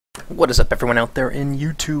What is up, everyone out there in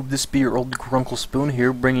YouTube? This be your old Grunkle Spoon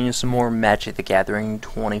here, bringing you some more Magic the Gathering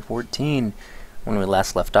 2014. When we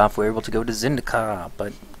last left off, we were able to go to Zendikar,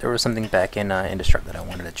 but there was something back in Indestruct that I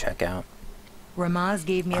wanted to check out. Ramaz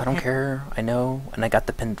gave me I don't care, I know, and I got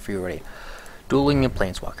the pin for you already. Dueling a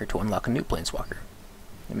Planeswalker to unlock a new Planeswalker.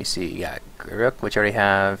 Let me see, you got Garruk, which I already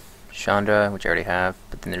have, Chandra, which I already have,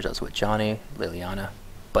 but then there's also Johnny, Liliana,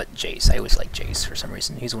 but Jace. I always like Jace for some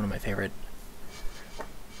reason. He's one of my favorite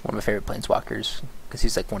Planeswalkers, because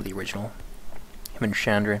he's like one of the original. Him and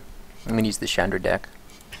Chandra. I'm gonna use the Chandra deck.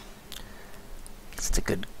 It's a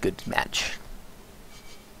good match.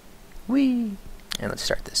 Whee! And let's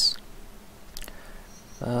start this.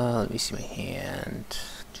 Let me see my hand.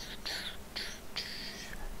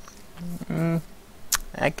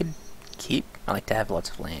 I could keep. I like to have lots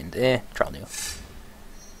of land. Draw new.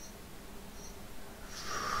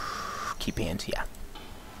 Keep hand, yeah.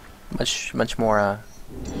 Much more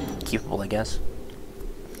keepable, I guess.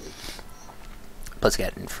 Plus,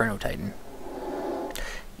 got Inferno Titan.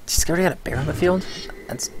 He's already got a bear on the field?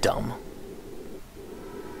 That's dumb.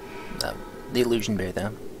 The illusion bear,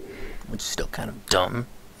 though, which is still kind of dumb.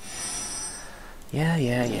 Yeah,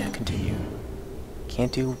 continue.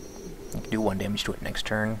 Can't do. I can do 1 damage to it next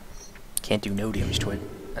turn. Can't do no damage to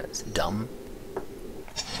it. That's dumb.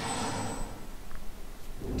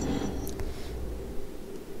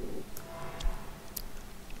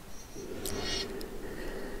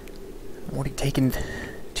 Already taken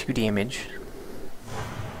 2 damage.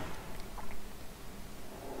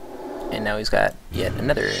 And now he's got yet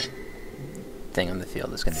another thing on the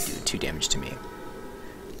field that's going to do 2 damage to me.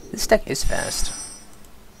 This deck is fast.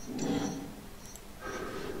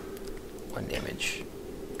 1 damage.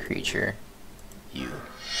 Creature. You.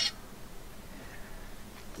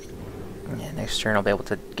 Yeah, next turn I'll be able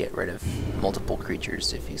to get rid of multiple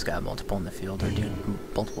creatures if he's got multiple in the field, or do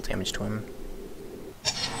multiple damage to him.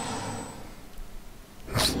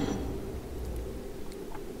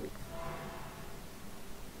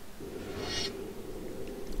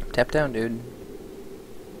 Tap down, dude.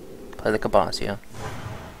 Play like a boss, yeah.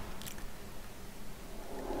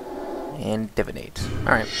 And divinate.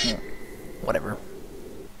 Alright, whatever.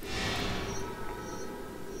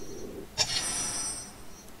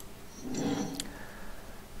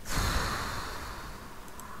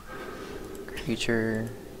 Creature,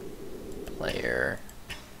 player.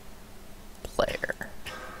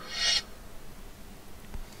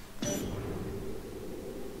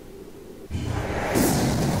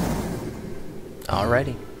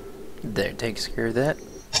 Alrighty, there takes care of that.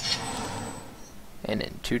 And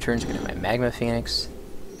in 2 turns, I'm gonna have my Magma Phoenix.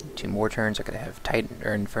 2 more turns, I could have Titan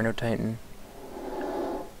or Inferno Titan.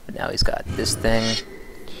 But now he's got this thing.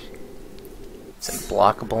 It's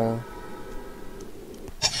unblockable.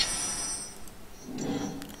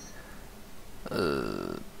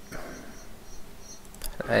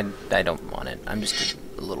 I don't want it. I'm just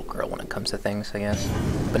a little girl when it comes to things, I guess.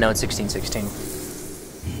 But now it's 16/16.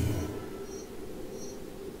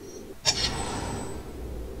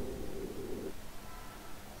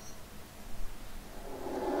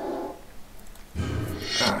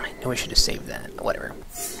 I knew I should have saved that. Whatever.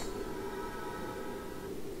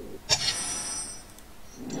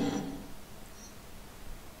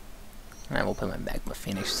 I will put my Magma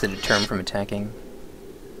Phoenix to deter him from attacking.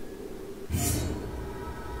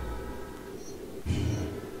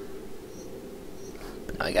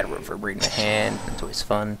 But now I gotta reverberate in my hand. That's always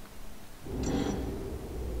fun.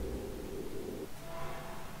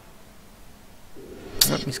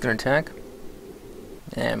 Oh, he's gonna attack.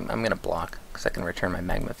 And I'm gonna block, because I can return my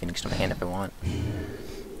Magma Phoenix to my hand if I want.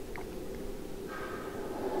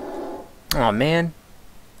 Aw, man.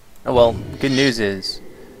 Oh well, good news is,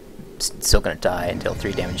 it's still gonna die until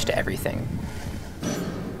 3 damage to everything.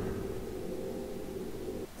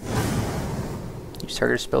 You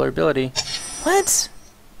started to spell her ability. What?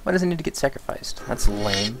 Why does it need to get sacrificed? That's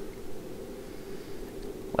lame.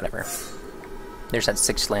 Whatever. There's that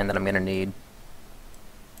 6th land that I'm gonna need.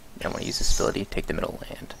 I want to use this ability, take the middle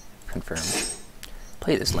land. Confirm.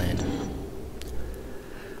 Play this land.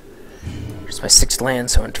 Here's my 6th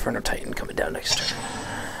land, so Inferno Titan coming down next turn.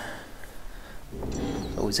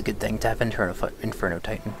 Always a good thing to have Inferno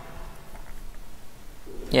Titan.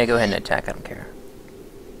 Yeah, go ahead and attack, I don't care.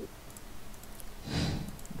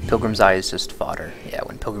 Pilgrim's Eye is just fodder. Yeah,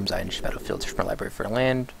 when Pilgrim's Eye enters battlefield, search my library for a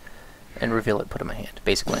land, and reveal it, put it in my hand.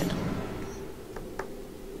 Basic land.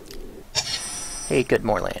 Hey, good,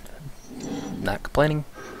 more land. Not complaining.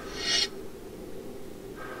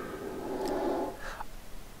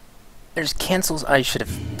 There's cancels. I should have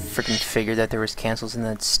freaking figured that there was cancels in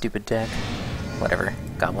that stupid deck. Whatever.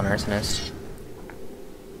 Goblin Arsonist.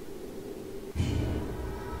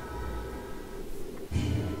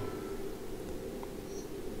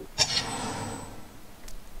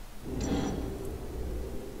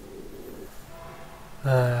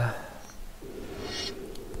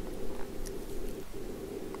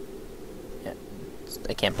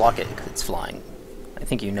 I can't block it because it's flying. I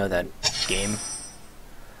think you know that game.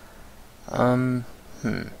 Well,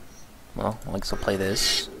 I guess I'll play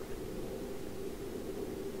this.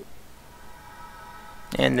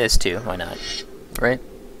 And this too, why not? Right?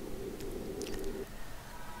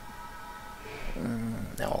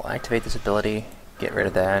 Now I'll activate this ability, get rid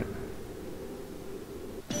of that.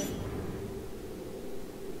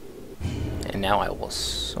 And now I will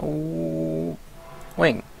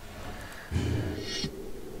wing.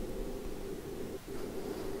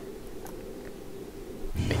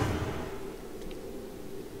 Wait.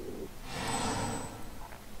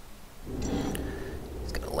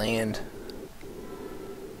 He's gonna land.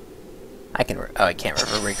 I can. Oh, I can't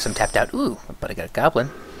reverberate because I'm tapped out. Ooh, but I got a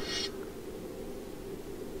goblin.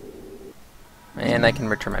 And I can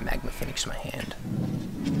return my Magma Phoenix to my hand.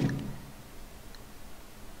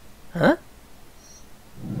 Huh?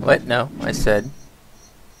 What? No, I said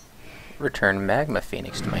return Magma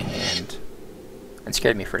Phoenix to my hand. It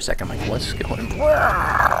scared me for a second. I'm like, what's going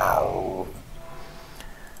on?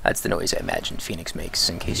 That's the noise I imagined Phoenix makes,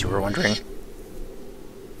 in case you were wondering.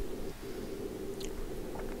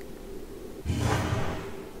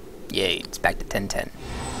 Yay, it's back to 10-10.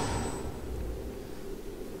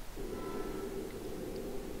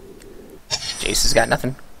 Jace has got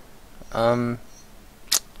nothing. I'm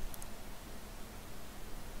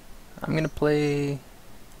gonna play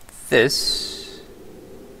this.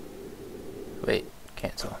 Wait,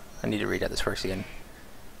 cancel. I need to read how this works again.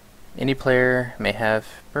 Any player may have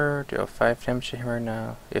deal 5 damage to him or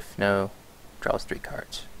now. If no, draws 3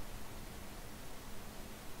 cards.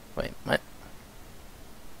 Wait, what?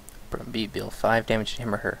 B, deal 5 damage to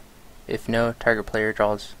him or her. If no, target player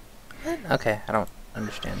draws. What? Okay, I don't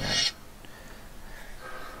understand that.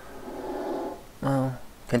 Well,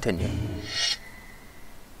 continue.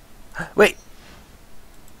 Wait!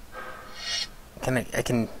 I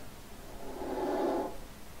can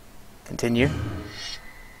continue?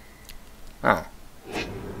 Oh.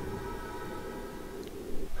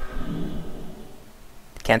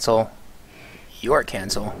 Cancel. Your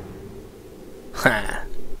cancel. Ha!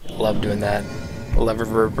 Love doing that. Love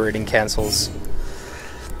reverberating cancels.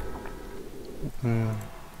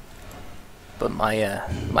 But my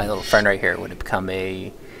my little friend right here would have become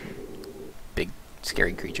a big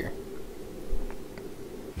scary creature.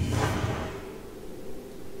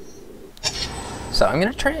 So I'm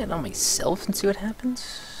gonna try it on myself and see what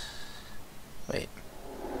happens. Wait.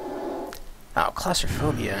 Oh,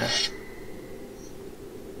 claustrophobia.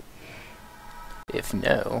 If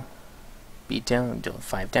no, beat down, deal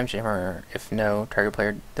 5 damage to him, or if no, target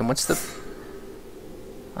player. Then what's the?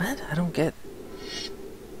 What? I don't get.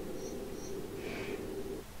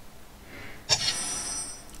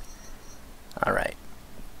 All right.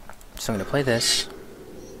 So I'm gonna play this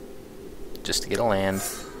just to get a land.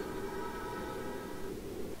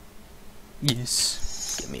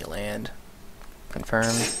 Yes. Give me a land.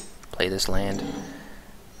 Confirm. Play this land.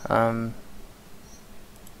 Now I'm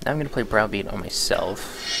gonna play Browbeat on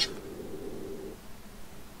myself.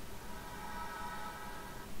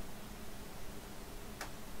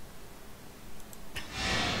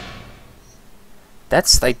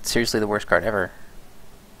 That's like seriously the worst card ever.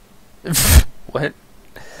 What?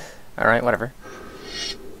 Alright, whatever.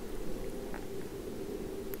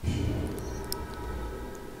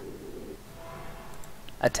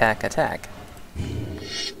 Attack, attack.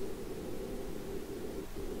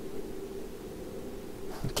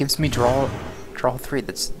 It gives me draw 3.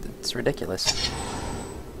 That's ridiculous.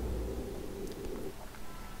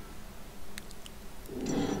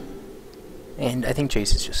 And I think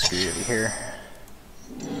Jace is just screwed over here.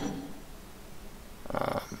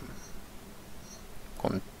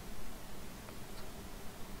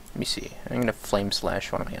 Let me see. I'm gonna Flame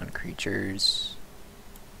Slash one of my own creatures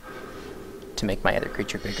to make my other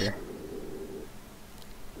creature bigger.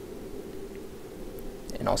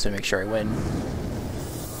 And also make sure I win.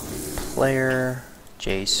 Player,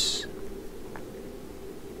 Jace.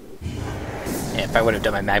 Yeah, if I would have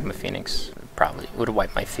done my Magma Phoenix, probably would have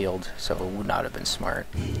wiped my field, so it would not have been smart.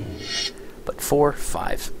 But 4,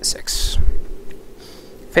 5, 6.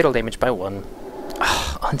 Fatal damage by 1.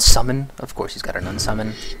 Unsummon? Of course he's got an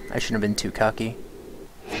unsummon. I shouldn't have been too cocky.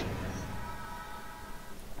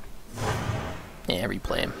 Yeah,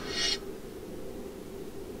 replay him.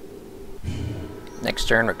 Next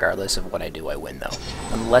turn, regardless of what I do, I win though.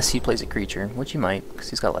 Unless he plays a creature, which he might,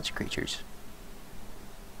 because he's got lots of creatures.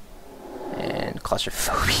 And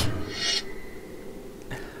claustrophobia.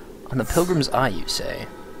 On the Pilgrim's Eye, you say?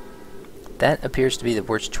 That appears to be the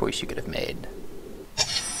worst choice you could have made.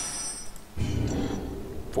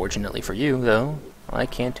 Fortunately for you, though, I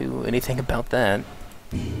can't do anything about that.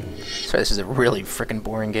 Sorry, this is a really freaking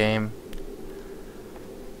boring game.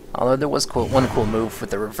 Although there was one cool move with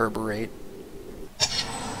the reverberate.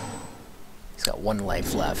 He's got 1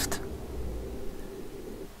 life left.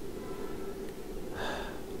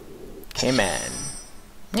 Okay, man.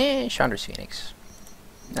 Chandra's Phoenix.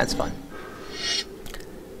 That's fun.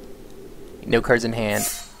 No cards in hand.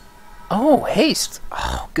 Oh, haste!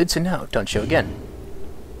 Oh, good to know. Don't show again.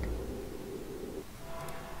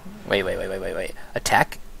 Wait.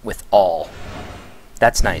 Attack with all.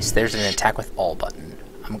 That's nice. There's an attack with all button.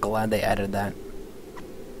 I'm glad they added that.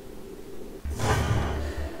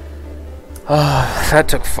 Oh, that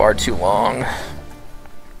took far too long.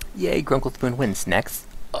 Yay, Grunkle Spoon wins. Next,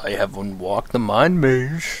 I have unlocked the Mind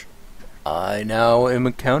Maze. I now am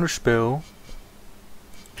a counterspell.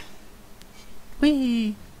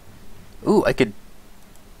 Whee! Ooh, I can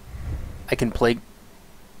play...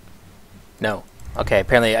 No. Okay,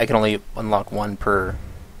 apparently I can only unlock 1 per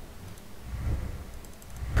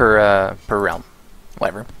realm.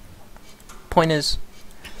 Whatever. Point is,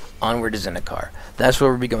 onward is in a car. That's where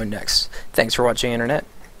we'll be going next. Thanks for watching, Internet.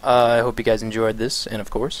 I hope you guys enjoyed this, and of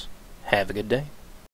course, have a good day.